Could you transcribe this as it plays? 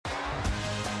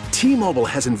T-Mobile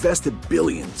has invested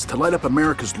billions to light up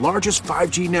America's largest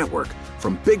 5G network,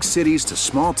 from big cities to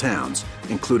small towns,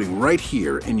 including right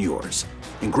here in yours.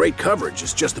 And great coverage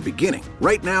is just the beginning.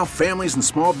 Right now, families and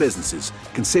small businesses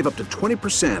can save up to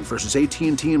 20% versus AT&T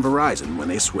and Verizon when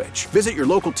they switch. Visit your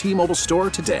local T-Mobile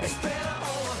store today.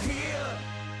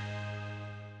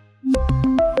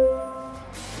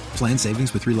 Plan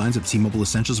savings with 3 lines of T-Mobile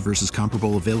Essentials versus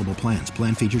comparable available plans.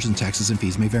 Plan features and taxes and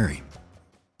fees may vary.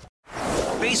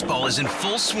 Baseball is in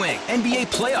full swing. NBA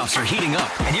playoffs are heating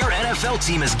up, and your NFL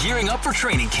team is gearing up for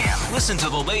training camp. Listen to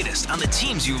the latest on the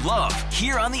teams you love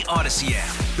here on the Odyssey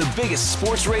app. The biggest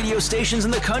sports radio stations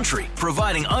in the country,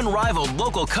 providing unrivaled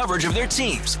local coverage of their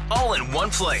teams, all in one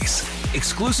place.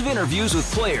 Exclusive interviews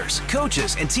with players,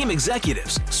 coaches, and team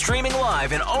executives, streaming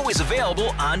live and always available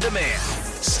on demand.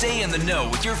 Stay in the know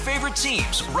with your favorite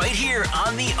teams right here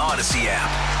on the Odyssey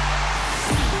app.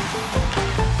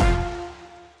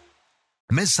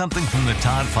 Miss something from the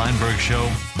Todd Feinberg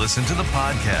Show? Listen to the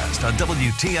podcast on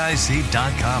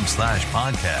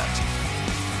WTIC.com/podcast.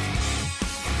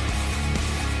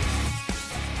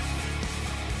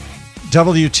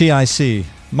 WTIC.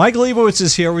 Mike Leibowitz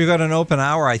is here. We've got an open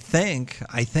hour, I think.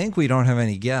 We don't have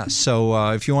any guests.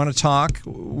 So if you want to talk,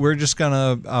 we're just going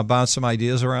to bounce some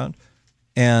ideas around.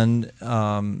 And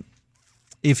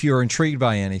if you're intrigued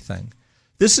by anything,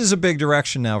 this is a big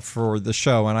direction now for the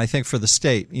show, and I think for the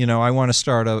state. You know, I want to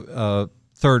start a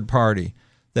third party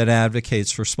that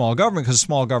advocates for small government, because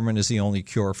small government is the only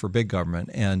cure for big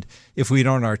government. And if we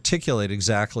don't articulate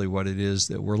exactly what it is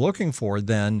that we're looking for,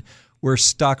 then we're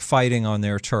stuck fighting on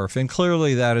their turf. And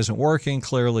clearly that isn't working.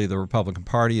 Clearly the Republican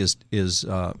Party is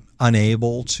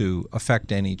unable to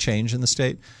affect any change in the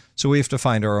state. So we have to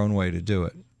find our own way to do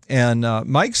it. And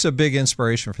Mike's a big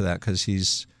inspiration for that, because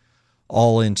he's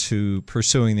all into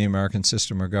pursuing the American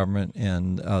system of government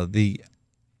and the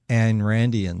Ayn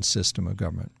Randian system of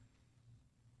government.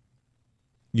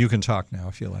 You can talk now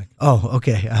if you like. Oh,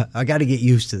 okay. I got to get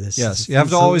used to this. Yes, you have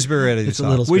to always be ready to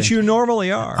talk, which you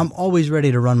normally are. I'm always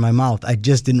ready to run my mouth. I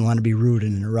just didn't want to be rude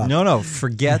and interrupt. No,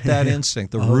 forget that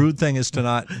instinct. The rude thing is to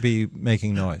not be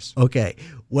making noise. Okay.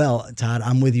 Well, Todd,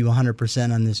 I'm with you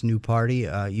 100% on this new party.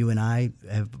 You and I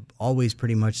have always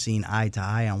pretty much seen eye to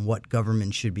eye on what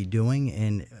government should be doing,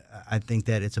 and I think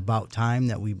that it's about time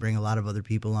that we bring a lot of other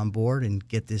people on board and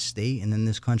get this state and then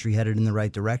this country headed in the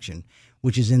right direction,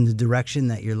 which is in the direction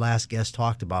that your last guest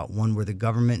talked about, one where the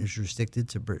government is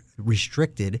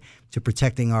restricted to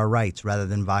protecting our rights rather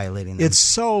than violating them. It's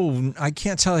so, I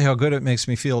can't tell you how good it makes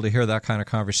me feel to hear that kind of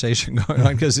conversation going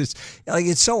on, because it's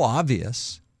so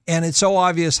obvious. And it's so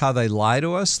obvious how they lie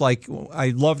to us. Like, I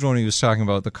loved when he was talking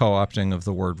about the co-opting of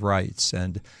the word rights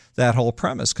and that whole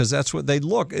premise, because that's what they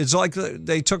look. It's like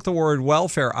they took the word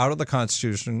welfare out of the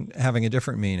Constitution, having a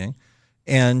different meaning,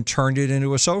 and turned it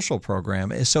into a social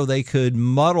program so they could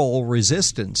muddle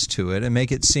resistance to it and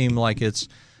make it seem like it's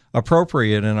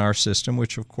appropriate in our system,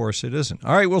 which, of course, it isn't.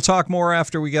 All right, we'll talk more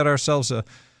after we get ourselves a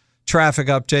traffic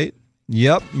update.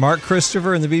 Yep, Mark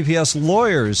Christopher in the BPS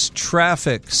Lawyers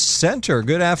Traffic Center.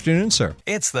 Good afternoon, sir.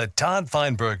 It's the Todd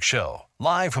Feinberg Show,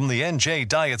 live from the NJ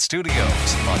Diet Studios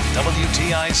on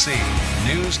WTIC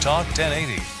News Talk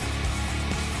 1080.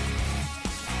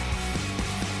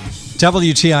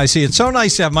 WTIC. It's so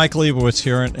nice to have Mike Leibowitz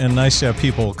here, and nice to have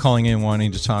people calling in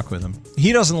wanting to talk with him.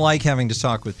 He doesn't like having to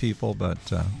talk with people, but...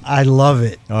 I love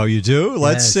it. Oh, you do?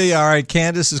 Let's Yes. see. All right,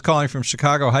 Candace is calling from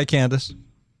Chicago. Hi, Candace.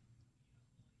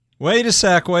 Wait a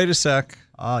sec.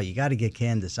 Oh, you got to get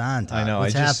Candace on, Todd. I know.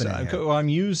 What's happening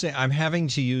here? I'm having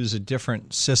to use a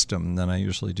different system than I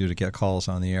usually do to get calls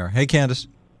on the air. Hey, Candace.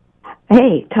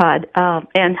 Hey, Todd.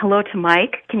 And hello to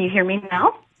Mike. Can you hear me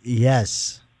now?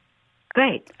 Yes.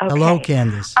 Great. Okay. Hello,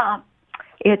 Candace.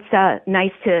 It's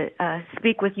nice to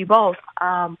speak with you both.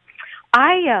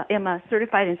 I am a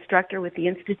certified instructor with the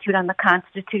Institute on the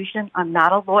Constitution. I'm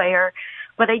not a lawyer,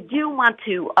 but I do want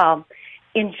to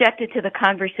inject into the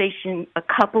conversation a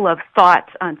couple of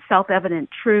thoughts on self-evident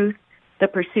truth, the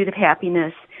pursuit of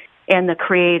happiness, and the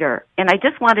Creator. And I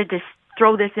just wanted to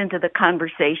throw this into the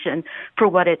conversation for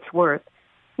what it's worth.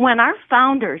 When our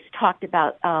founders talked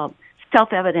about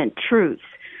self-evident truths,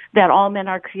 that all men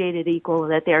are created equal,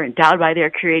 that they're endowed by their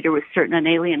Creator with certain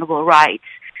unalienable rights,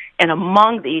 and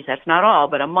among these, that's not all,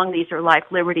 but among these are life,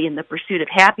 liberty, and the pursuit of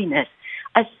happiness,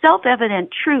 a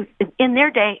self-evident truth. In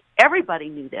their day, everybody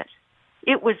knew this.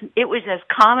 It was as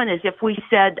common as if we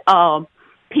said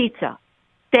pizza.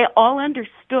 They all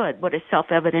understood what a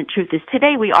self-evident truth is.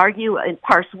 Today we argue and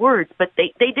parse words, but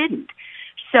they didn't.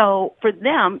 So for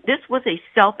them, this was a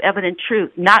self-evident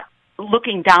truth, not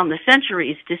looking down the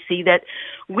centuries to see that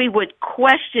we would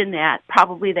question that.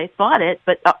 Probably they thought it,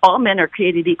 but all men are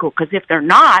created equal, because if they're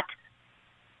not,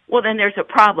 well, then there's a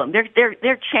problem.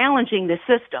 They're challenging the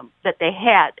system that they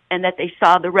had and that they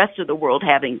saw the rest of the world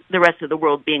having, the rest of the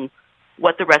world being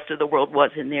what the rest of the world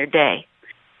was in their day.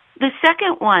 The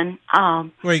second one...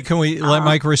 Wait, can we let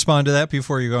Mike respond to that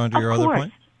before you go into your other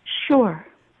point? Sure.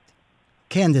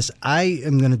 Candace, I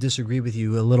am going to disagree with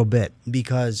you a little bit,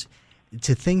 because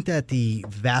to think that the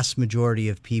vast majority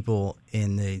of people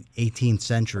in the 18th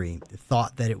century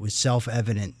thought that it was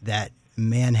self-evident that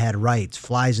man had rights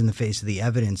flies in the face of the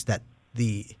evidence that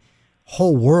the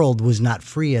whole world was not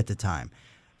free at the time.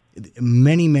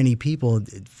 Many, many people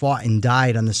fought and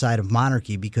died on the side of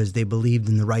monarchy because they believed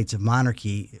in the rights of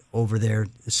monarchy over their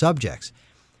subjects.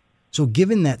 So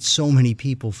given that so many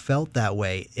people felt that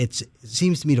way, it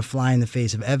seems to me to fly in the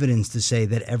face of evidence to say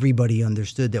that everybody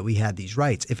understood that we had these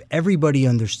rights. If everybody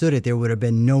understood it, there would have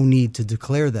been no need to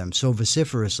declare them so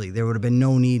vociferously. There would have been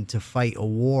no need to fight a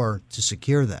war to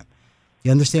secure them.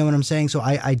 You understand what I'm saying? So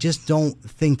I just don't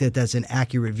think that that's an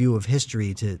accurate view of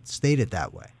history to state it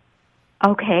that way.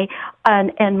 Okay,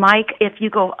 and Mike, if you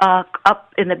go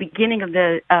up in the beginning of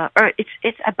the, or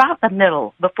it's about the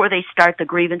middle before they start the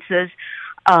grievances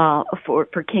for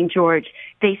King George,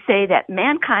 they say that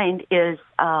mankind is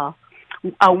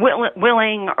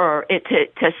willing or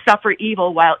to suffer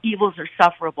evil while evils are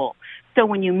sufferable. So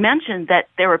when you mentioned that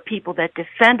there were people that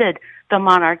defended the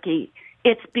monarchy,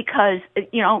 it's because,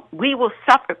 we will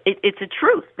suffer. It's a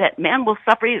truth that man will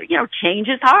suffer. Change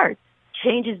is hard.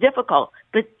 Change is difficult.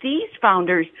 But these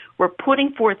founders were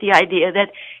putting forth the idea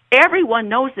that everyone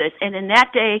knows this, and in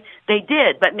that day they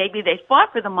did, but maybe they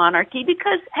fought for the monarchy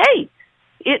because, hey,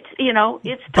 it's tough.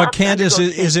 But Candace,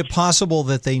 is it possible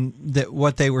that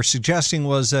what they were suggesting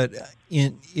was that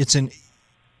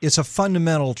it's a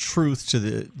fundamental truth to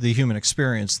the human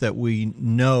experience that we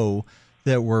know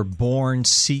that we're born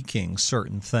seeking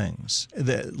certain things,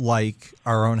 like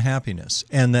our own happiness,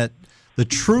 and that the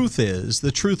truth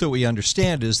that we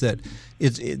understand is that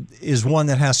it is one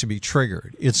that has to be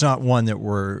triggered. It's not one that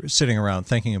we're sitting around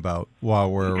thinking about while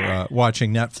we're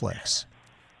watching Netflix.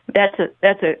 That's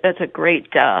a great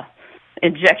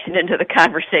injection into the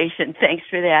conversation. Thanks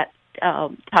for that,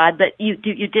 Todd. But you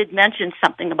did mention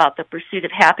something about the pursuit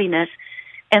of happiness,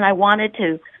 and I wanted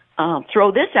to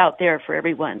throw this out there for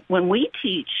everyone. When we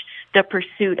teach the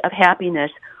pursuit of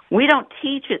happiness, we don't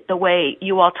teach it the way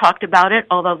you all talked about it,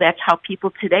 although that's how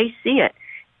people today see it.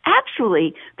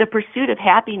 Actually, the pursuit of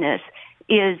happiness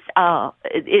is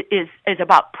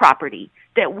about property.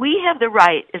 That we have the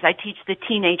right, as I teach the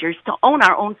teenagers, to own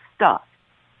our own stuff.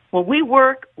 When we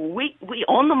work, we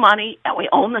own the money and we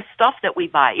own the stuff that we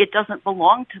buy. It doesn't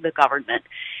belong to the government.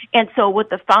 And so what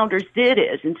the founders did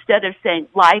is, instead of saying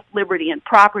life, liberty, and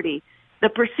property, the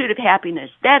pursuit of happiness,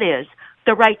 that is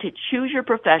the right to choose your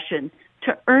profession,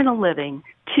 to earn a living,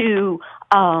 to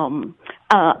own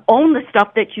the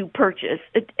stuff that you purchase,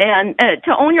 and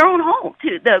to own your own home.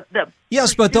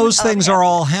 Yes, but those things are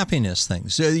all happiness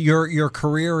things. Your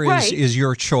career is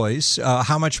your choice.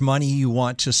 How much money you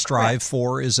want to strive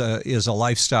for is a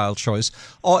lifestyle choice.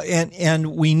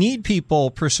 And we need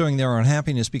people pursuing their own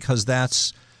happiness because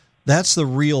that's the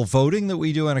real voting that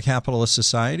we do in a capitalist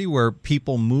society, where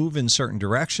people move in certain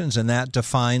directions, and that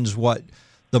defines what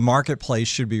the marketplace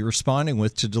should be responding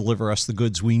with to deliver us the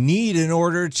goods we need in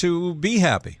order to be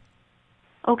happy.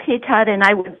 Okay, Todd, and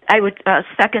I would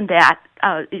second that.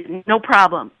 No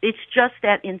problem. It's just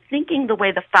that in thinking the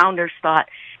way the founders thought,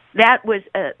 that was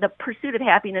the pursuit of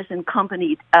happiness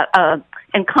encompassed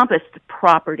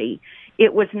property.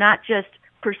 It was not just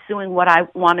pursuing what I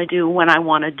want to do when I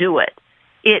want to do it.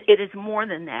 It is more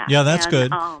than that. Yeah, that's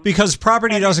good. Because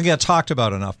property doesn't get talked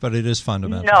about enough, but it is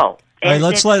fundamental. No. All right,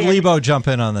 let's let Lebo jump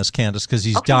in on this, Candace, because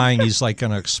he's dying. He's like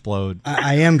going to explode.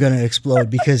 I am going to explode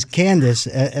because Candace,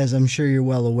 as I'm sure you're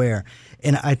well aware,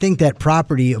 and I think that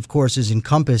property, of course, is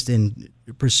encompassed in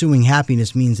pursuing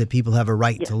happiness means that people have a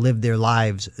right to live their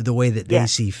lives the way that they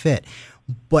see fit.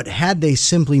 But had they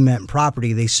simply meant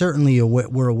property, they certainly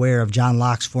were aware of John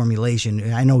Locke's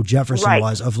formulation. I know Jefferson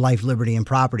was, of life, liberty, and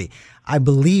property. I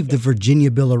believe the Virginia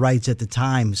Bill of Rights at the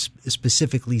time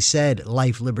specifically said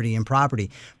life, liberty, and property.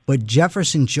 But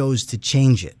Jefferson chose to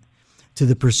change it to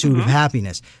the pursuit of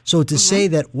happiness. So to say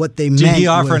that what they meant... Did he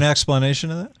offer an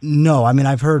explanation of that? No. I mean,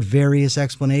 I've heard various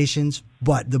explanations,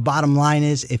 But the bottom line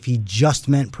is, if he just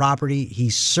meant property,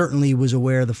 he certainly was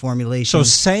aware of the formulation. So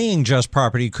saying just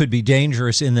property could be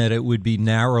dangerous in that it would be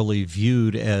narrowly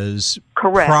viewed as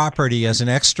property as an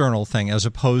external thing, as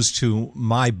opposed to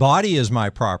my body is my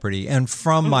property. And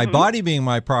from my body being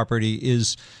my property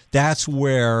that's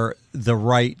where the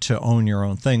right to own your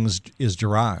own things is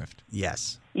derived.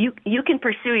 Yes. You can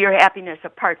pursue your happiness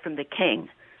apart from the king.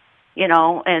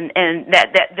 And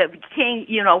that the king,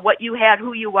 what you had,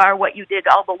 who you are, what you did,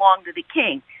 all belonged to the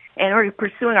king. And we're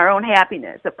pursuing our own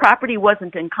happiness. The property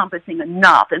wasn't encompassing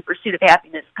enough, and pursuit of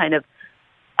happiness kind of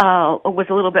was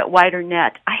a little bit wider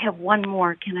net. I have one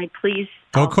more. Can I please?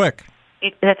 Go quick.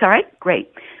 That's all right?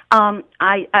 Great.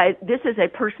 This is a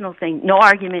personal thing. No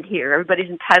argument here. Everybody's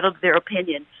entitled to their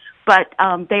opinion. But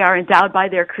they are endowed by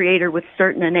their creator with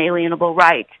certain inalienable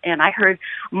rights. And I heard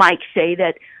Mike say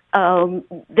that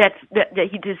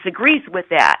he disagrees with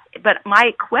that. But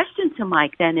my question to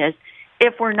Mike then is,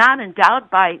 if we're not endowed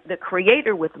by the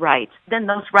creator with rights, then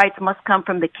those rights must come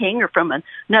from the king or from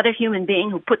another human being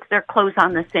who puts their clothes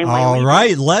on the same way we do. All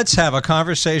right, let's have a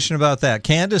conversation about that.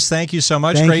 Candace, thank you so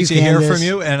much. Great to hear from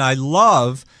you. And I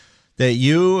love that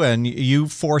you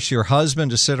force your husband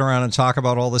to sit around and talk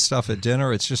about all this stuff at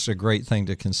dinner. It's just a great thing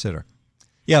to consider.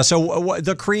 Yeah, so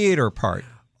the creator part.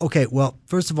 Okay, well,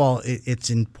 first of all, it's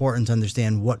important to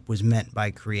understand what was meant by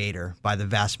creator by the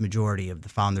vast majority of the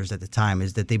founders at the time,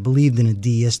 is that they believed in a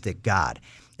deistic God.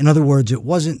 In other words, it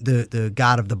wasn't the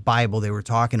God of the Bible they were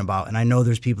talking about. And I know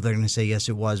there's people that are going to say, yes,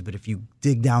 it was, but if you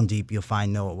dig down deep, you'll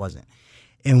find, no, it wasn't.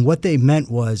 And what they meant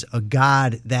was a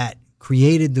God that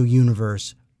created the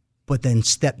universe, but then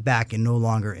stepped back and no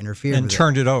longer interfered with it. And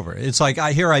turned it over. It's like,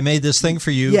 I made this thing for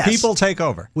you. Yes. People take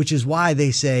over. Which is why they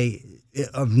say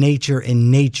of nature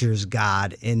and nature's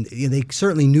God, and they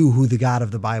certainly knew who the God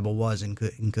of the Bible was and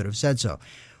could have said so.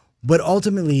 But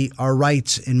ultimately, our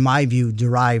rights, in my view,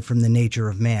 derive from the nature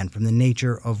of man, from the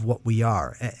nature of what we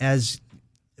are. As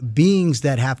beings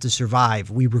that have to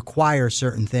survive, we require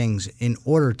certain things in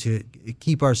order to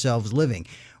keep ourselves living.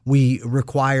 We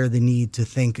require the need to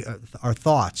think our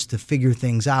thoughts, to figure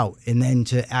things out, and then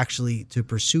to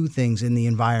pursue things in the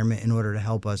environment in order to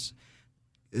help us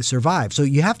survive. So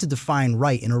you have to define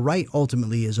right, and a right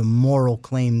ultimately is a moral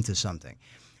claim to something.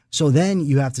 So then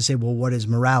you have to say, well, what is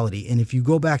morality? And if you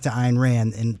go back to Ayn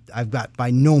Rand, and I've got by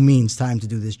no means time to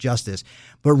do this justice,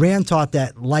 but Rand taught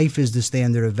that life is the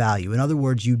standard of value. In other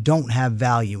words, you don't have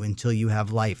value until you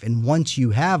have life. And once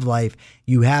you have life,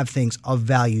 you have things of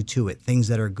value to it, things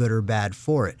that are good or bad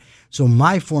for it. So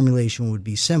my formulation would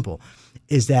be simple,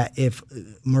 is that if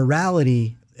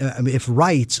morality, if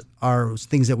rights are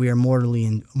things that we are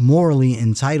morally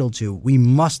entitled to, we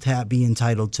must be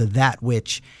entitled to that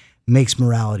which makes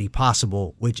morality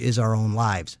possible, which is our own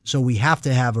lives. So we have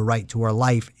to have a right to our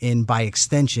life, and by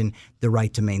extension, the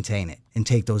right to maintain it and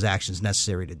take those actions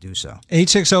necessary to do so.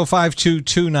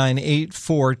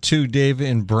 860-522-9842. Dave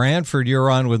in Brantford,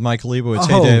 you're on with Mike Leibowitz.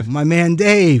 Hey, Dave. My man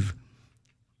Dave.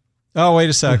 Oh,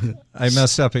 wait a sec. I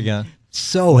messed up again.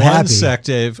 So happy. One sec,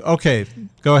 Dave. Okay,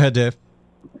 go ahead, Dave.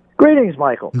 Greetings,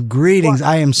 Michael. Greetings.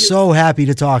 I am so happy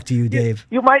to talk to you, Dave.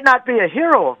 You might not be a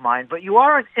hero of mine, but you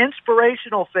are an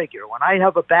inspirational figure. When I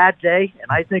have a bad day and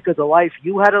I think of the life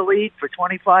you had to lead for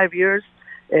 25 years,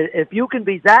 if you can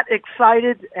be that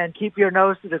excited and keep your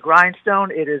nose to the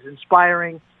grindstone, it is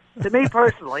inspiring to me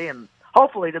personally and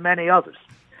hopefully to many others.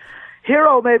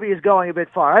 Hero maybe is going a bit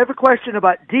far. I have a question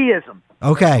about deism.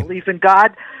 Okay. Belief in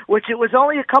God, which it was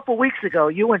only a couple weeks ago,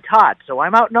 you and Todd. So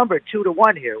I'm outnumbered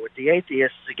 2-1 here with the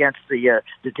atheists against the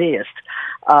deist.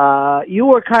 You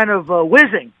were kind of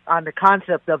whizzing on the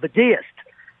concept of a deist.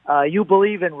 You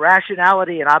believe in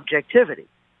rationality and objectivity.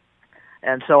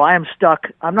 And so I am stuck.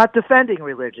 I'm not defending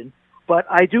religion, but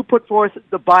I do put forth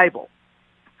the Bible,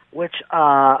 which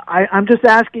I'm just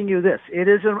asking you this. It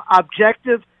is an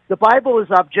objective. The Bible is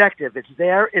objective. It's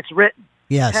there. It's written.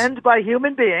 Yes. Penned by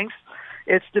human beings.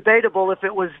 It's debatable if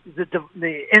it was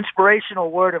the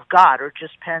inspirational word of God or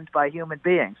just penned by human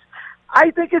beings. I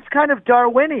think it's kind of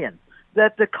Darwinian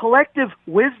that the collective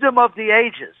wisdom of the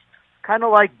ages, kind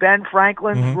of like Ben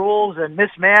Franklin's rules and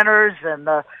Miss Manners, and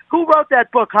who wrote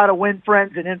that book, How to Win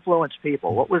Friends and Influence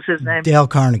People? What was his name? Dale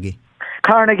Carnegie.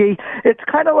 Carnegie. It's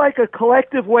kind of like a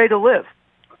collective way to live.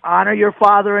 Honor your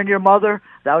father and your mother.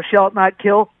 Thou shalt not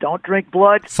kill. Don't drink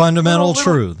blood. Fundamental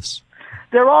truths.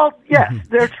 They're all, yes,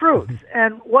 they're truths.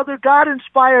 And whether God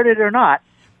inspired it or not,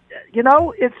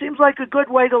 it seems like a good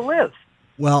way to live.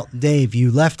 Well, Dave,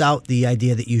 you left out the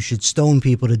idea that you should stone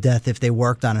people to death if they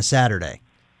worked on a Saturday.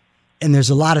 And there's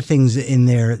a lot of things in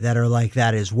there that are like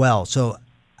that as well. So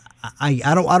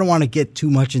I don't want to get too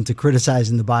much into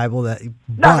criticizing the Bible.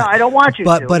 No, I don't want you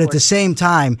to. But at the same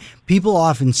time, people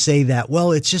often say that,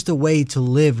 well, it's just a way to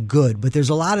live good. But there's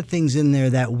a lot of things in there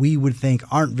that we would think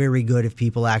aren't very good if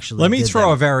people actually Let me did throw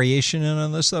them. a variation in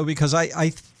on this, though, because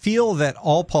I feel that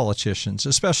all politicians,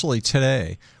 especially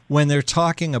today, when they're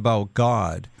talking about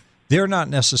God, they're not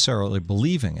necessarily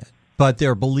believing it, but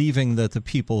they're believing that the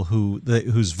people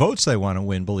whose votes they want to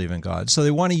win believe in God. So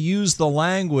they want to use the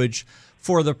language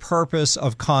for the purpose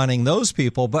of conning those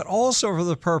people, but also for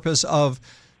the purpose of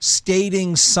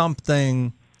stating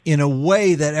something in a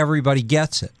way that everybody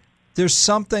gets it. There's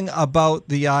something about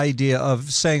the idea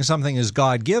of saying something is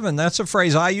God-given. That's a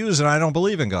phrase I use, and I don't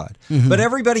believe in God. Mm-hmm. But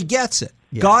everybody gets it.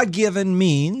 Yeah. God-given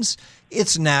means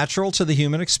it's natural to the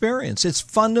human experience. It's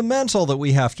fundamental that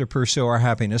we have to pursue our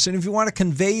happiness. And if you want to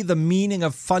convey the meaning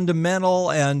of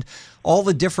fundamental and all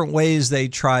the different ways they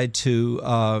tried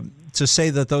to say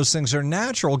that those things are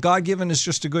natural, God-given is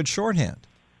just a good shorthand.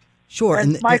 Sure.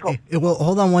 And Michael. Well,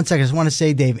 hold on one second. I just want to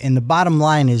say, Dave, and the bottom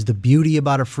line is the beauty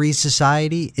about a free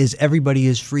society is everybody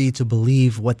is free to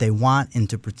believe what they want and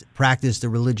to practice the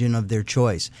religion of their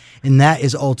choice. And that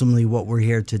is ultimately what we're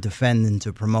here to defend and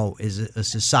to promote, is a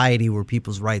society where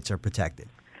people's rights are protected.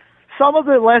 Some of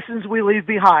the lessons we leave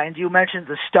behind, you mentioned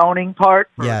the stoning part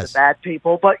for Yes. the bad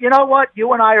people, but you know what?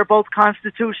 You and I are both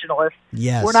constitutionalists.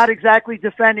 Yes. We're not exactly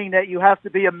defending that you have to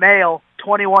be a male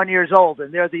 21 years old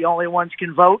and they're the only ones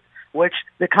can vote, which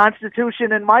the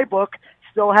Constitution in my book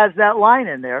still has that line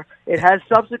in there. It has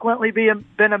subsequently been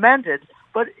amended,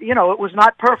 but, you know, it was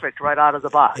not perfect right out of the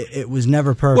box. It was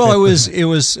never perfect. Well, it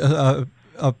was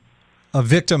a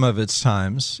victim of its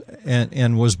times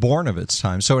and was born of its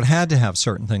time. So it had to have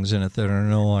certain things in it that are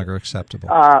no longer acceptable.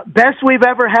 Best we've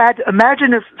ever had.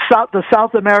 Imagine if the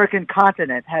South American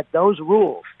continent had those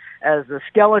rules as the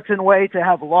skeleton way to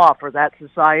have law for that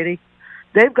society.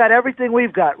 They've got everything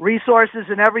we've got, resources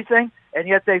and everything, and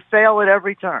yet they fail at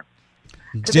every turn.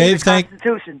 Dave, thank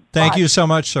you so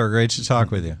much, sir. Great to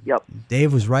talk with you. Yep.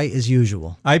 Dave was right as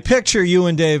usual. I picture you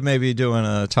and Dave maybe doing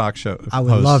a talk show. I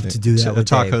would love to do that with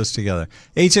talk Dave. host together.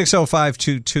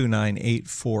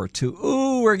 860-522-9842.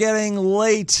 Ooh, we're getting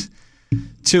late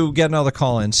to get another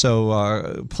call in,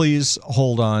 so please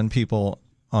hold on, people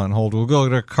on hold. We'll go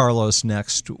to Carlos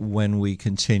next when we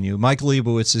continue. Mike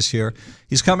Leibowitz is here.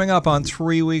 He's coming up on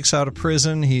 3 weeks out of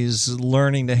prison. He's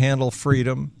learning to handle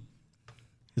freedom.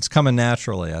 It's coming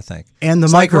naturally, I think. And the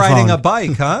it's microphone. like riding a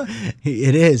bike, huh?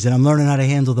 It is, and I'm learning how to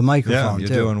handle the microphone, you're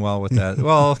too. doing well with that.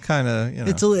 Well, kind of, you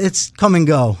know. It's come and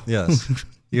go. Yes.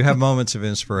 You have moments of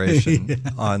inspiration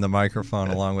on the microphone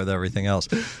along with everything else.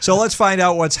 So let's find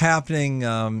out what's happening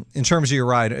in terms of your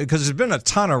ride, because there's been a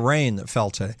ton of rain that fell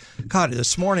today. God,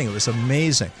 this morning it was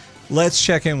amazing. Let's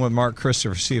check in with Mark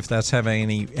Christopher, see if that's having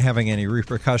any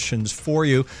repercussions for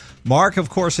you. Mark, of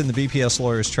course, in the BPS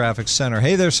Lawyers Traffic Center.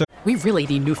 Hey there, sir. We really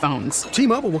need new phones.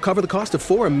 T-Mobile will cover the cost of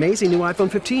 4 amazing new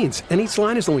iPhone 15s, and each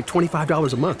line is only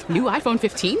 $25 a month. New iPhone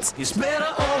 15s? It's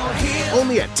better over here.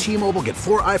 Only at T-Mobile, get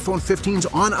 4 iPhone 15s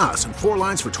on us and 4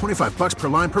 lines for $25 per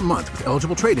line per month with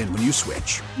eligible trade-in when you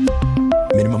switch.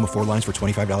 Minimum of 4 lines for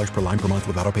 $25 per line per month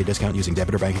with autopay discount using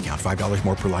debit or bank account. $5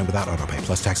 more per line without autopay,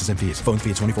 plus taxes and fees. Phone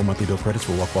fee at 24 monthly bill credits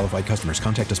for well-qualified customers.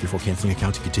 Contact us before canceling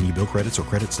account to continue bill credits or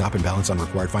credit stop and balance on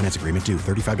required finance agreement due.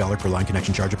 $35 per line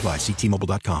connection charge applies. See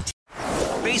T-Mobile.com.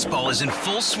 Baseball is in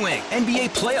full swing.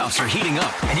 NBA playoffs are heating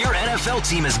up, and your NFL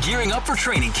team is gearing up for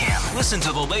training camp. Listen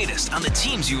to the latest on the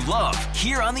teams you love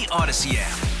here on the Odyssey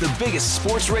app. The biggest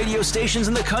sports radio stations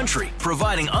in the country,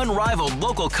 providing unrivaled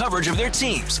local coverage of their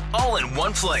teams, all in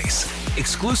one place.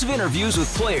 Exclusive interviews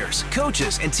with players,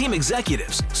 coaches, and team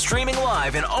executives, streaming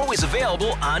live and always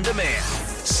available on demand.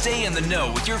 Stay in the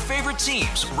know with your favorite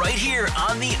teams right here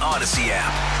on the Odyssey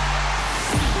app.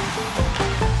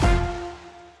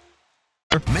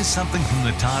 Miss something from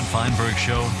the Todd Feinberg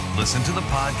Show? Listen to the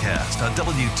podcast on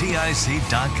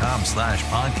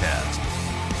WTIC.com/podcast.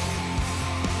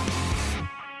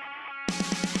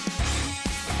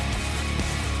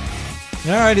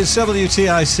 All right, it's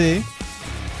WTIC.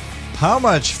 How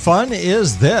much fun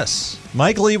is this?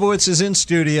 Mike Leibowitz is in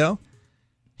studio.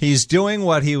 He's doing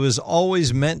what he was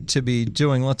always meant to be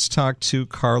doing. Let's talk to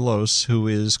Carlos, who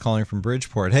is calling from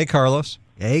Bridgeport. Hey, Carlos.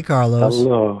 Hey, Carlos.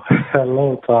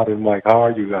 Hello, Todd and Mike. How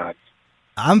are you guys?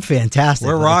 I'm fantastic.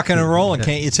 We're rocking and rolling.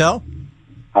 Can't you tell?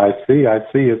 I see.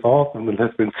 It's awesome to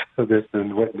listen to this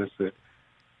and witness it.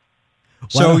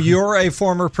 So you're a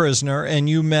former prisoner, and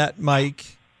you met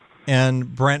Mike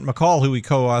and Brent McCall, who we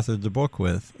co-authored the book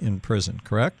with, in prison,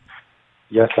 correct?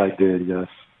 Yes, I did, yes.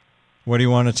 What do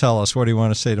you want to tell us? What do you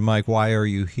want to say to Mike? Why are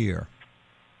you here?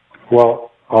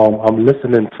 Well, I'm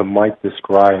listening to Mike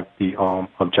describe the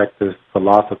objective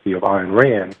philosophy of Ayn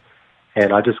Rand,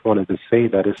 and I just wanted to say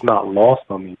that it's not lost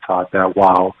on me, Todd, that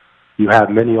while you have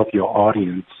many of your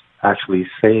audience actually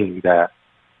saying that,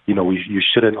 you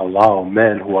shouldn't allow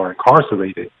men who are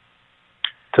incarcerated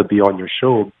to be on your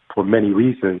show for many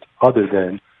reasons other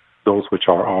than those which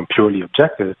are purely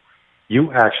objective,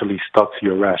 you actually stuck to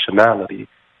your rationality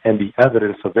and the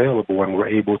evidence available, and were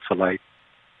able to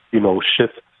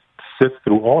sift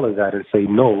through all of that and say,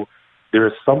 no, there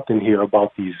is something here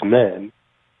about these men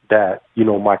that,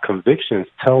 my convictions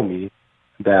tell me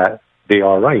that they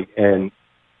are right. And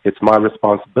it's my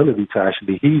responsibility to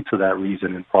actually heed to that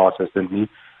reason and process in me,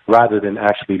 rather than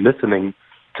actually listening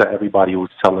to everybody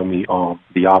who's telling me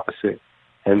the opposite.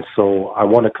 And so I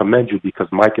want to commend you, because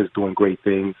Mike is doing great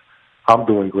things. I'm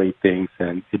doing great things.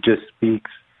 And it just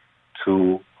speaks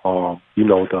to,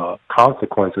 the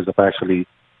consequences of actually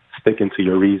sticking to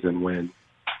your reason when.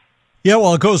 Yeah,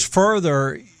 well, it goes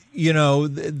further.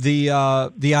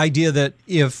 The idea that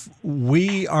if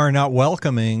we are not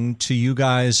welcoming to you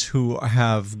guys who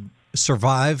have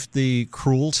survived the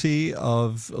cruelty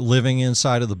of living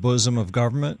inside of the bosom of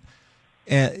government,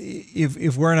 and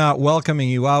if we're not welcoming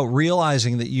you out,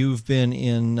 realizing that you've been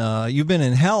in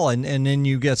hell, and then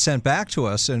you get sent back to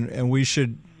us, and we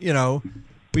should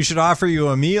offer you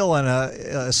a meal and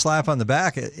a slap on the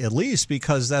back at least,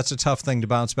 because that's a tough thing to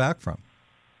bounce back from.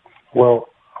 Well,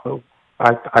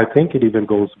 I think it even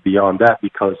goes beyond that,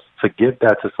 because to give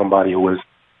that to somebody who is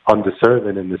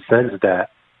undeserving, in the sense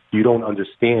that you don't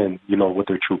understand, what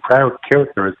their true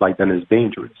character is like, then is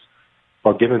dangerous.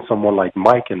 But giving someone like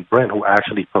Mike and Brent, who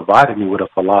actually provided me with a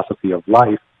philosophy of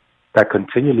life that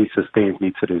continually sustains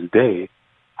me to this day,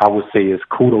 I would say is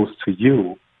kudos to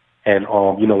you. And,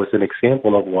 it's an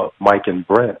example of what Mike and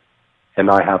Brent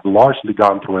and I have largely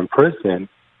gone through in prison,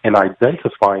 and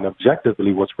identifying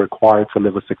objectively what's required to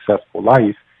live a successful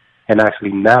life, and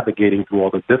actually navigating through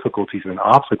all the difficulties and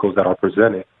obstacles that are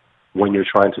presented when you're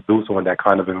trying to do so in that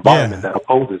kind of environment that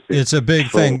opposes it. It's a big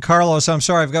thing. Carlos, I'm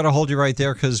sorry, I've got to hold you right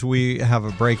there because we have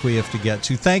a break we have to get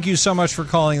to. Thank you so much for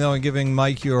calling, though, and giving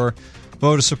Mike your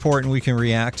vote of support, and we can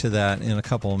react to that in a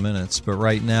couple of minutes. But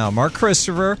right now, Mark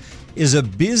Christopher is a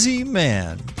busy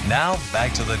man. Now,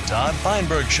 back to the Todd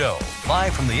Feinberg Show,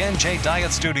 live from the NJ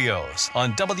Diet Studios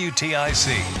on WTIC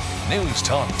News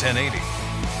Talk 1080.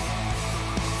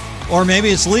 Or maybe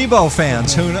it's Lebo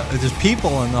fans. Who knows? There's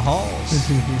people in the halls.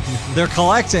 They're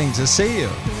collecting to see you,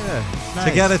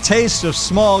 to get a taste of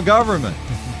small government.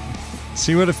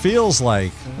 See what it feels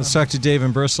like. Let's talk to Dave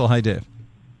in Bristol. Hi, Dave.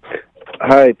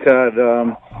 Hi,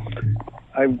 Todd.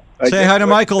 Say hi to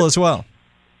Michael as well.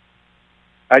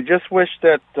 I just wish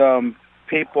that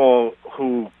people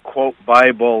who quote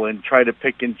Bible and try to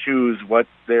pick and choose what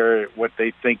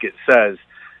they think it says.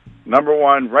 Number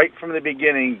one, right from the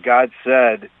beginning, God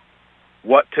said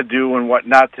what to do and what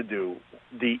not to do.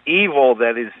 The evil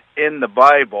that is in the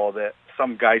Bible that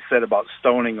some guy said about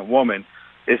stoning a woman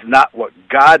is not what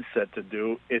God said to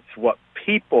do. It's what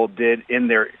people did in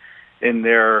their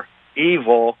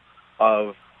evil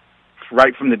of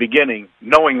right from the beginning,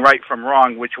 knowing right from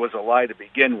wrong, which was a lie to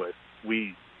begin with.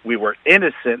 We were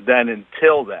innocent then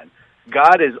until then.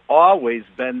 God has always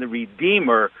been the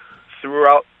Redeemer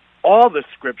throughout all the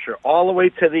Scripture, all the way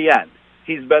to the end.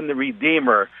 He's been the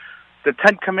Redeemer. The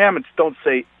Ten Commandments don't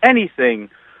say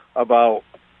anything about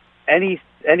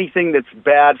anything that's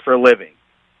bad for living,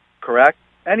 correct?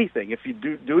 Anything. If you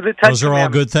do the Ten Commandments... Those are all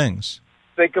good things.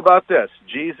 Think about this.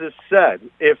 Jesus said,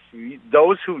 if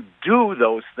those who do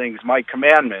those things, my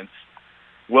commandments,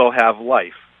 will have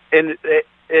life. And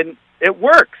it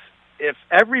works. If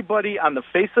everybody on the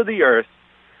face of the earth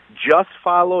just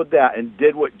followed that and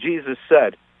did what Jesus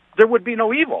said, there would be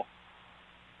no evil.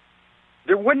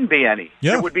 There wouldn't be any.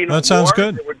 Yeah, there would be no that sounds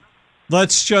war. good.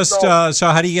 Let's just, so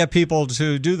how do you get people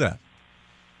to do that?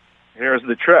 Here's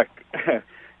the trick.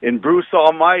 In Bruce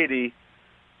Almighty,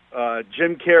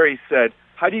 Jim Carrey said,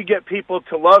 how do you get people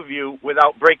to love you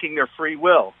without breaking their free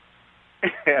will?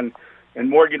 And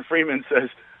Morgan Freeman says,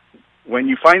 when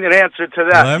you find an answer to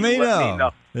that, let me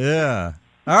know. Yeah.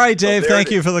 All right, Dave,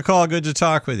 thank you for the call. Good to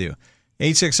talk with you.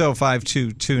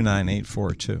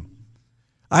 860-522-9842.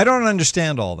 I don't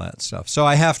understand all that stuff, so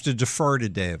I have to defer to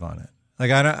Dave on it.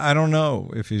 Like, I don't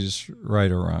know if he's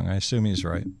right or wrong. I assume he's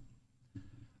right.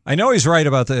 I know he's right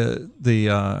about the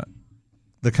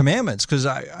commandments, because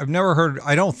I've never heard,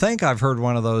 I don't think I've heard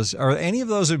one of those. Are any of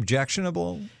those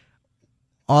objectionable?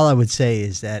 All I would say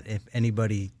is that if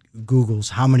anybody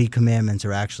Googles how many commandments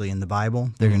are actually in the Bible,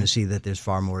 they're going to see that there's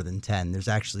far more than 10. There's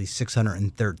actually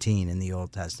 613 in the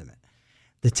Old Testament.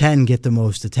 The 10 get the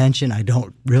most attention. I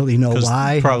don't really know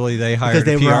why. Probably they hired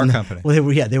a PR company.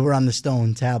 Well, they were on the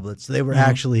stone tablets. So they were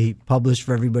actually published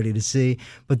for everybody to see.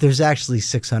 But there's actually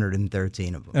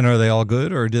 613 of them. And are they all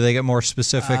good, or do they get more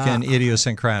specific and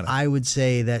idiosyncratic? I would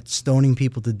say that stoning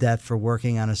people to death for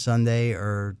working on a Sunday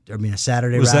a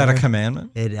Saturday. Was that a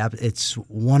commandment? It's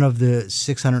one of the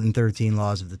 613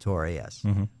 laws of the Torah. Yes.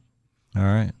 Mm-hmm. All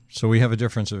right. So we have a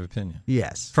difference of opinion.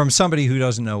 Yes. From somebody who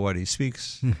doesn't know what he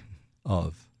speaks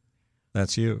of.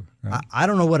 That's you, right? I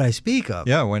don't know what I speak of.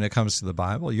 Yeah, when it comes to the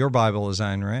Bible. Your Bible is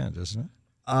Ayn Rand, isn't it?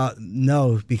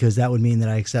 No, because that would mean that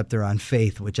I accept her on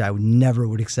faith, which I never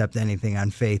would accept anything on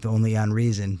faith, only on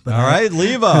reason. But all right,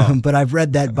 Levo. But I've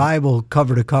read that Bible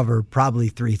cover to cover probably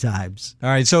 3 times. All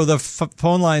right, so the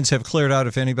phone lines have cleared out.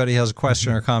 If anybody has a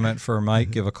question or comment for Mike,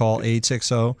 give a call,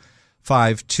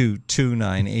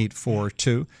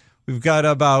 860-522-9842. We've got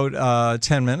about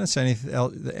 10 minutes.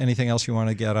 Anything else you want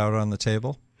to get out on the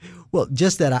table? Well,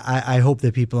 just that I hope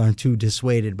that people aren't too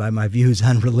dissuaded by my views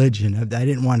on religion. I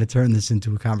didn't want to turn this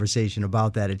into a conversation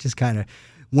about that. It just kind of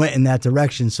went in that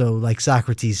direction. So like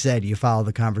Socrates said, you follow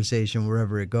the conversation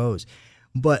wherever it goes.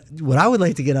 But what I would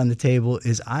like to get on the table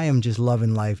is I am just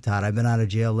loving life, Todd. I've been out of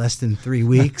jail less than 3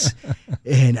 weeks,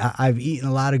 and I've eaten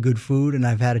a lot of good food, and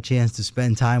I've had a chance to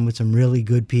spend time with some really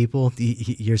good people,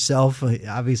 yourself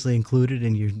obviously included,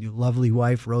 and your lovely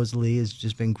wife, Rosalie, has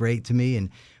just been great to me, and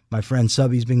my friend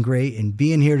Subby's been great, and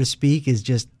being here to speak is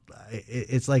just,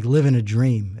 it's like living a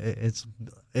dream. It's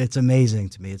amazing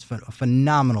to me. It's a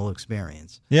phenomenal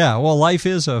experience. Yeah, well, life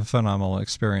is a phenomenal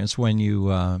experience when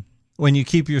you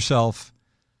keep yourself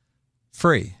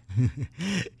free.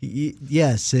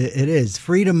 Yes, it is.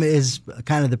 Freedom is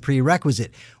kind of the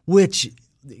prerequisite, which,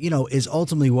 is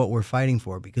ultimately what we're fighting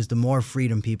for, because the more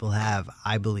freedom people have,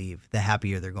 I believe, the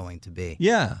happier they're going to be.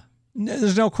 Yeah,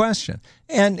 there's no question.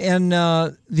 And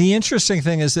the interesting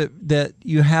thing is that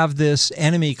you have this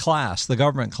enemy class, the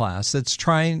government class,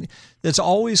 that's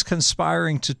always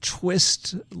conspiring to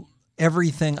twist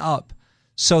everything up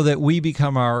so that we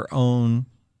become our own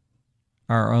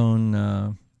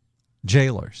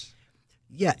jailers.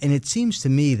 Yeah, and it seems to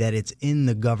me that it's in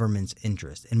the government's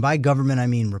interest. And by government, I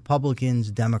mean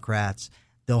Republicans, Democrats,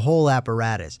 the whole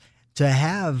apparatus, to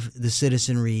have the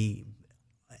citizenry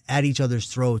at each other's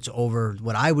throats over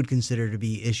what I would consider to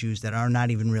be issues that are not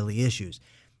even really issues.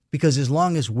 Because as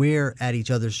long as we're at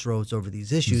each other's throats over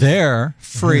these issues, they're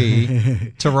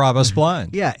free to rob us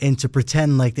blind. Yeah, and to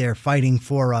pretend like they're fighting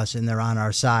for us and they're on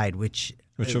our side, which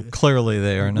clearly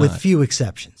they are not. With few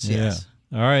exceptions, yes. Yeah.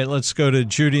 All right, let's go to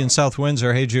Judy in South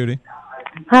Windsor. Hey, Judy.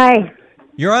 Hi.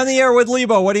 You're on the air with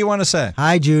Lebo. What do you want to say?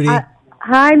 Hi, Judy.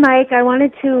 Hi, Mike. I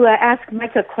wanted to ask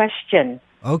Mike a question.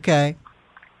 Okay.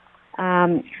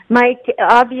 Mike,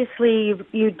 obviously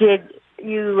you did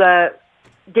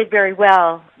very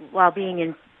well while being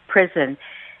in prison,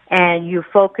 and you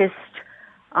focused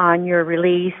on your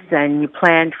release and you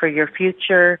planned for your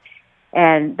future,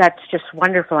 and that's just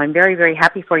wonderful. I'm very, very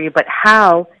happy for you. But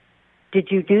how did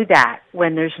you do that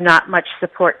when there's not much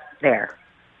support there?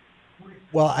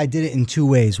 Well, I did it in 2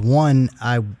 ways. One,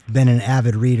 I've been an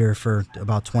avid reader for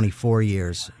about 24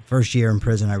 years. First year in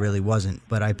prison, I really wasn't,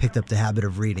 but I picked up the habit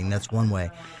of reading. That's one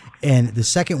way. And the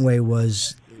second way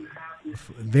was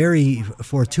very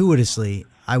fortuitously,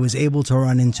 I was able to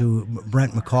run into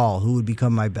Brent McCall, who would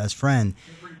become my best friend.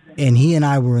 And he and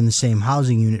I were in the same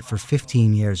housing unit for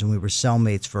 15 years, and we were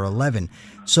cellmates for 11.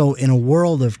 So in a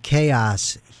world of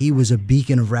chaos, he was a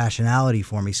beacon of rationality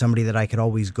for me, somebody that I could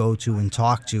always go to and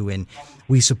talk to. And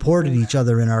we supported each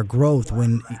other in our growth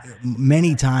when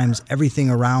many times everything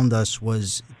around us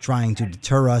was trying to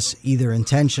deter us, either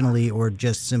intentionally or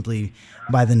just simply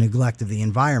by the neglect of the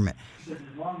environment.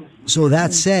 So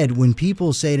that said, when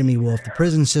people say to me, well, if the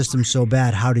prison system's so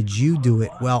bad, how did you do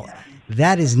it? Well,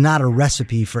 that is not a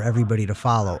recipe for everybody to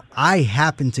follow. I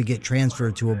happened to get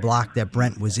transferred to a block that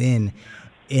Brent was in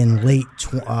late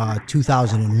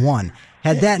 2001.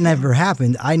 Had that never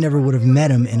happened, I never would have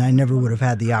met him, and I never would have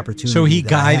had the opportunity. So he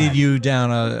guided you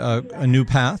down a new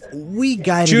path? We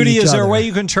guided Judy, each is there other. a way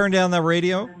you can turn down the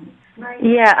radio?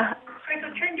 Yeah.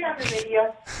 Turn down the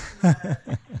radio.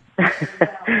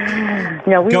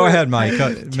 No, Go ahead, Mike.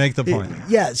 Make the point.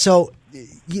 Yeah, so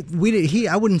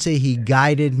I wouldn't say he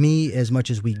guided me as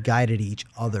much as we guided each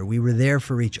other. We were there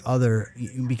for each other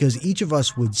because each of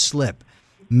us would slip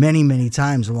many, many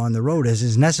times along the road, as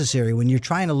is necessary. When you're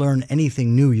trying to learn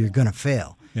anything new, you're going to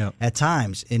fail at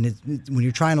times. And when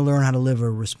you're trying to learn how to live a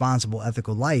responsible,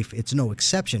 ethical life, it's no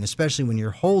exception, especially when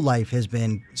your whole life has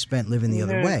been spent living the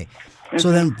other way.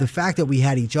 So then the fact that we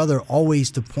had each other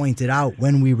always to point it out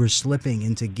when we were slipping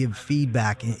and to give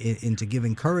feedback and to give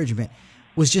encouragement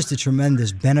was just a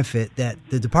tremendous benefit that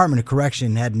the Department of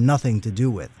Correction had nothing to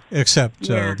do with. Except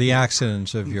the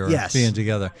accidents of your Yes. being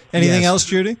together. Anything Yes. else,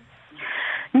 Judy?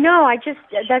 No,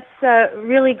 that's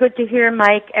really good to hear,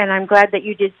 Mike, and I'm glad that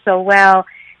you did so well.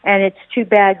 And it's too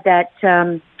bad that,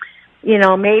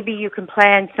 maybe you can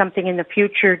plan something in the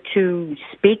future to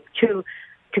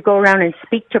go around and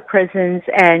speak to prisons,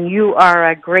 and you are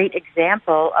a great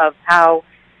example of how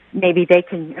maybe they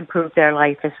can improve their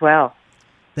life as well.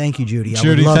 Thank you, Judy.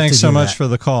 Judy, thanks so much that. for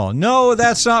the call. No,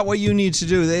 that's not what you need to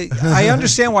do. I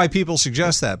understand why people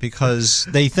suggest that, because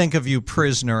they think of you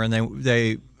prisoner and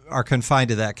they are confined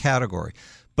to that category.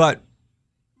 But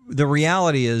the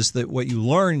reality is that what you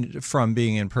learned from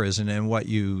being in prison and what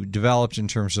you developed in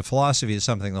terms of philosophy is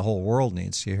something the whole world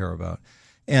needs to hear about.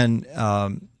 And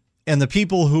the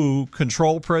people who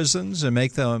control prisons and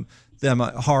make them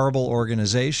horrible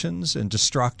organizations and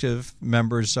destructive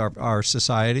members of our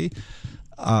society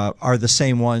are the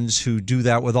same ones who do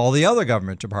that with all the other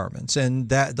government departments. And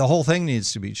that the whole thing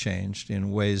needs to be changed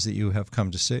in ways that you have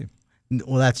come to see.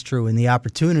 Well, that's true. And the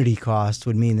opportunity cost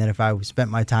would mean that if I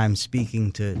spent my time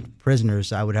speaking to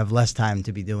prisoners, I would have less time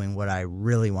to be doing what I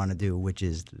really want to do, which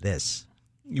is this.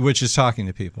 Which is talking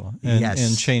to people and, Yes.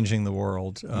 and changing the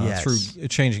world Yes. through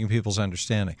changing people's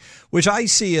understanding, which I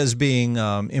see as being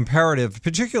imperative,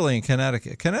 particularly in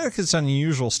Connecticut. Connecticut's an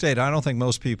unusual state. I don't think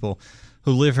most people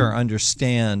who live here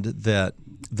understand that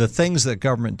the things that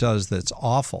government does that's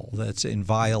awful, that's in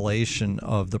violation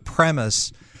of the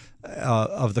premise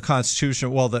of the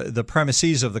Constitution, well, the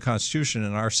premises of the Constitution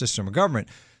and our system of government,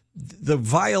 the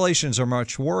violations are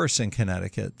much worse in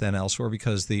Connecticut than elsewhere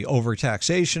because the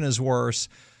overtaxation is worse.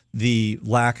 The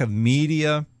lack of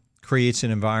media creates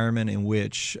an environment in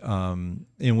which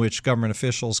government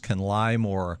officials can lie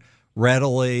more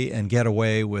readily and get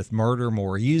away with murder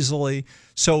more easily.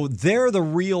 So they're the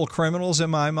real criminals in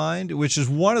my mind, which is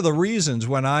one of the reasons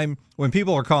when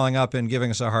people are calling up and giving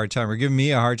us a hard time or giving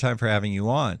me a hard time for having you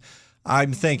on,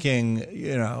 I'm thinking,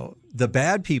 the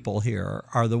bad people here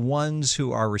are the ones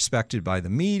who are respected by the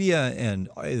media and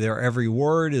their every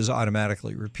word is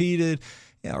automatically repeated,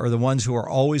 or the ones who are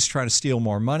always trying to steal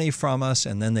more money from us,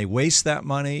 and then they waste that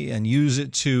money and use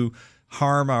it to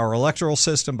harm our electoral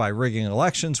system by rigging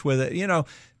elections with it.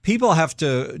 People have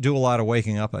to do a lot of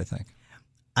waking up, I think.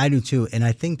 I do too, and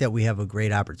I think that we have a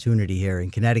great opportunity here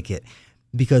in Connecticut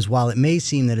because while it may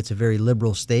seem that it's a very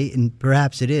liberal state, and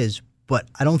perhaps it is, but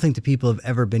I don't think the people have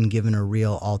ever been given a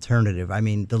real alternative. I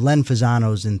mean, the Len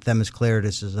Fazanos and Themis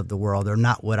Clariduses of the world are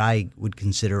not what I would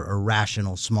consider a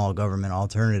rational small government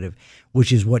alternative,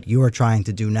 which is what you're trying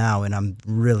to do now, and I'm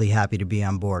really happy to be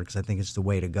on board because I think it's the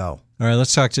way to go. All right,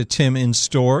 let's talk to Tim in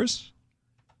Stores.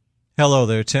 Hello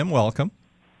there, Tim. Welcome.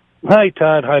 Hi,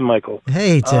 Todd. Hi, Michael.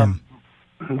 Hey, Tim.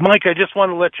 Mike, I just want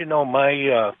to let you know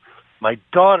my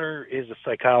daughter is a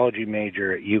psychology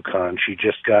major at UConn. She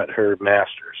just got her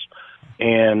master's.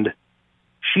 And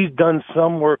she's done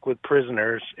some work with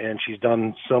prisoners, and she's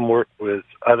done some work with,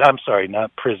 I'm sorry,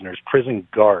 not prisoners, prison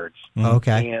guards.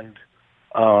 Okay.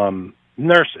 And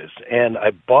nurses. And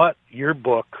I bought your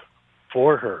book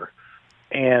for her,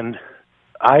 and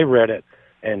I read it,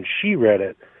 and she read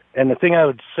it. And the thing I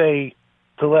would say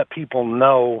to let people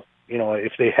know,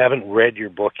 if they haven't read your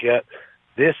book yet,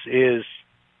 this is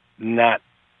not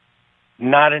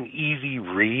an easy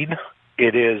read.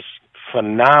 It is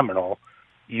phenomenal.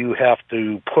 You have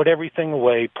to put everything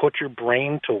away, put your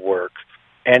brain to work,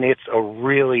 and it's a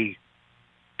really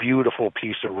beautiful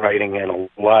piece of writing and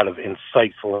a lot of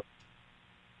insightful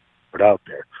out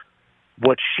there.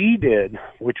 What she did,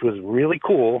 which was really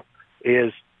cool,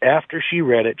 is after she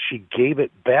read it, she gave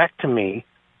it back to me,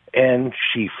 and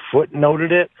she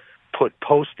footnoted it, put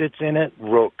Post-its in it,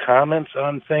 wrote comments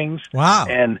on things. Wow.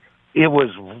 And it was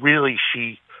really,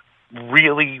 she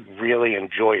really, really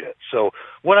enjoyed it. So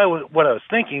what I was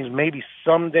thinking is maybe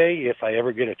someday, if I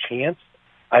ever get a chance,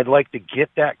 I'd like to get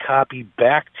that copy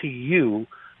back to you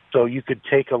so you could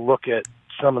take a look at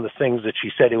some of the things that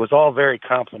she said. It was all very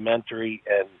complimentary,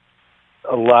 and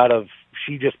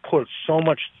she just put so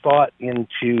much thought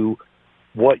into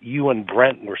what you and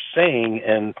Brent were saying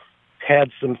and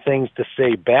had some things to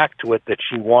say back to it that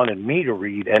she wanted me to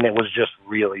read, and it was just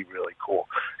really, really cool.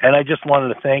 And I just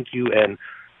wanted to thank you and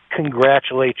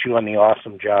congratulate you on the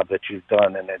awesome job that you've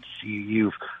done. And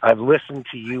I've listened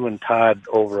to you and Todd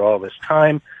over all this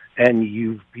time, and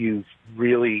you've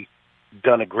really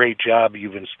done a great job.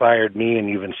 You've inspired me, and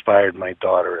you've inspired my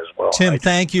daughter as well. Tim,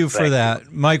 thank you for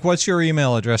that. Mike, what's your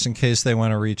email address in case they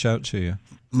want to reach out to you?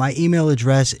 My email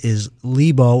address is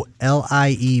Lebo,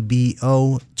 Liebo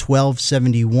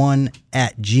 1271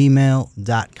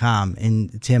 @gmail.com.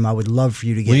 And Tim, I would love for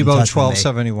you to get Lebo in touch with me.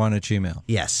 1271 @gmail.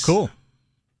 Yes. Cool.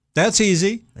 That's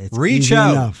easy. It's Reach easy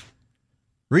out. enough.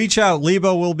 Reach out.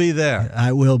 Lebo will be there.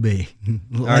 I will be.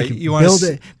 All right. You want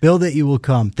build it, you will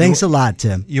come. Thanks a lot,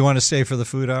 Tim. You want to stay for the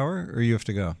food hour, or you have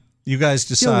to go? You guys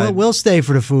decide. Yeah, we'll stay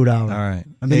for the food hour. All right.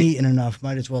 I've been eating enough.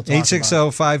 Might as well talk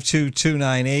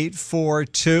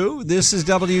 860-522-9842. This is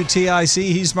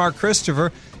WTIC. He's Mark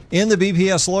Christopher in the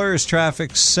BPS Lawyers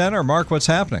Traffic Center. Mark, what's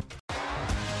happening?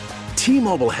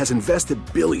 T-Mobile has invested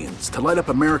billions to light up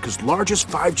America's largest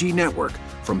 5G network,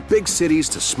 from big cities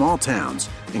to small towns,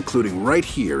 including right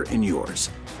here in yours.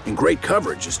 And great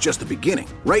coverage is just the beginning.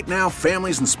 Right now,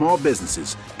 families and small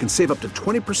businesses can save up to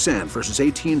 20% versus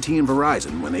AT&T and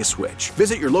Verizon when they switch.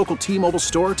 Visit your local T-Mobile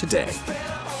store today.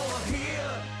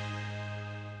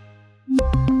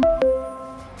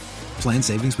 Plan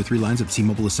savings with 3 lines of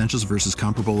T-Mobile Essentials versus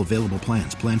comparable available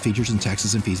plans. Plan features and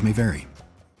taxes and fees may vary.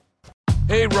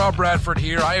 Hey, Rob Bradford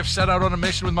here. I have set out on a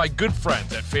mission with my good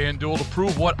friends at FanDuel to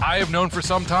prove what I have known for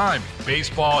some time.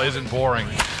 Baseball isn't boring.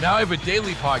 Now I have a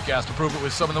daily podcast to prove it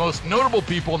with some of the most notable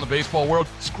people in the baseball world,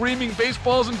 screaming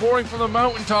baseball isn't boring from the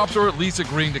mountaintops, or at least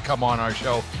agreeing to come on our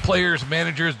show. Players,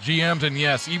 managers, GMs, and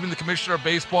yes, even the commissioner of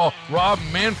baseball, Rob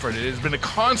Manfred. It has been a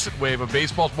constant wave of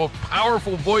baseball's most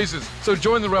powerful voices. So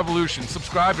join the revolution.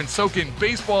 Subscribe and soak in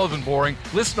Baseball Isn't Boring.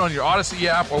 Listen on your Odyssey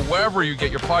app or wherever you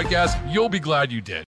get your podcasts. You'll be glad you did.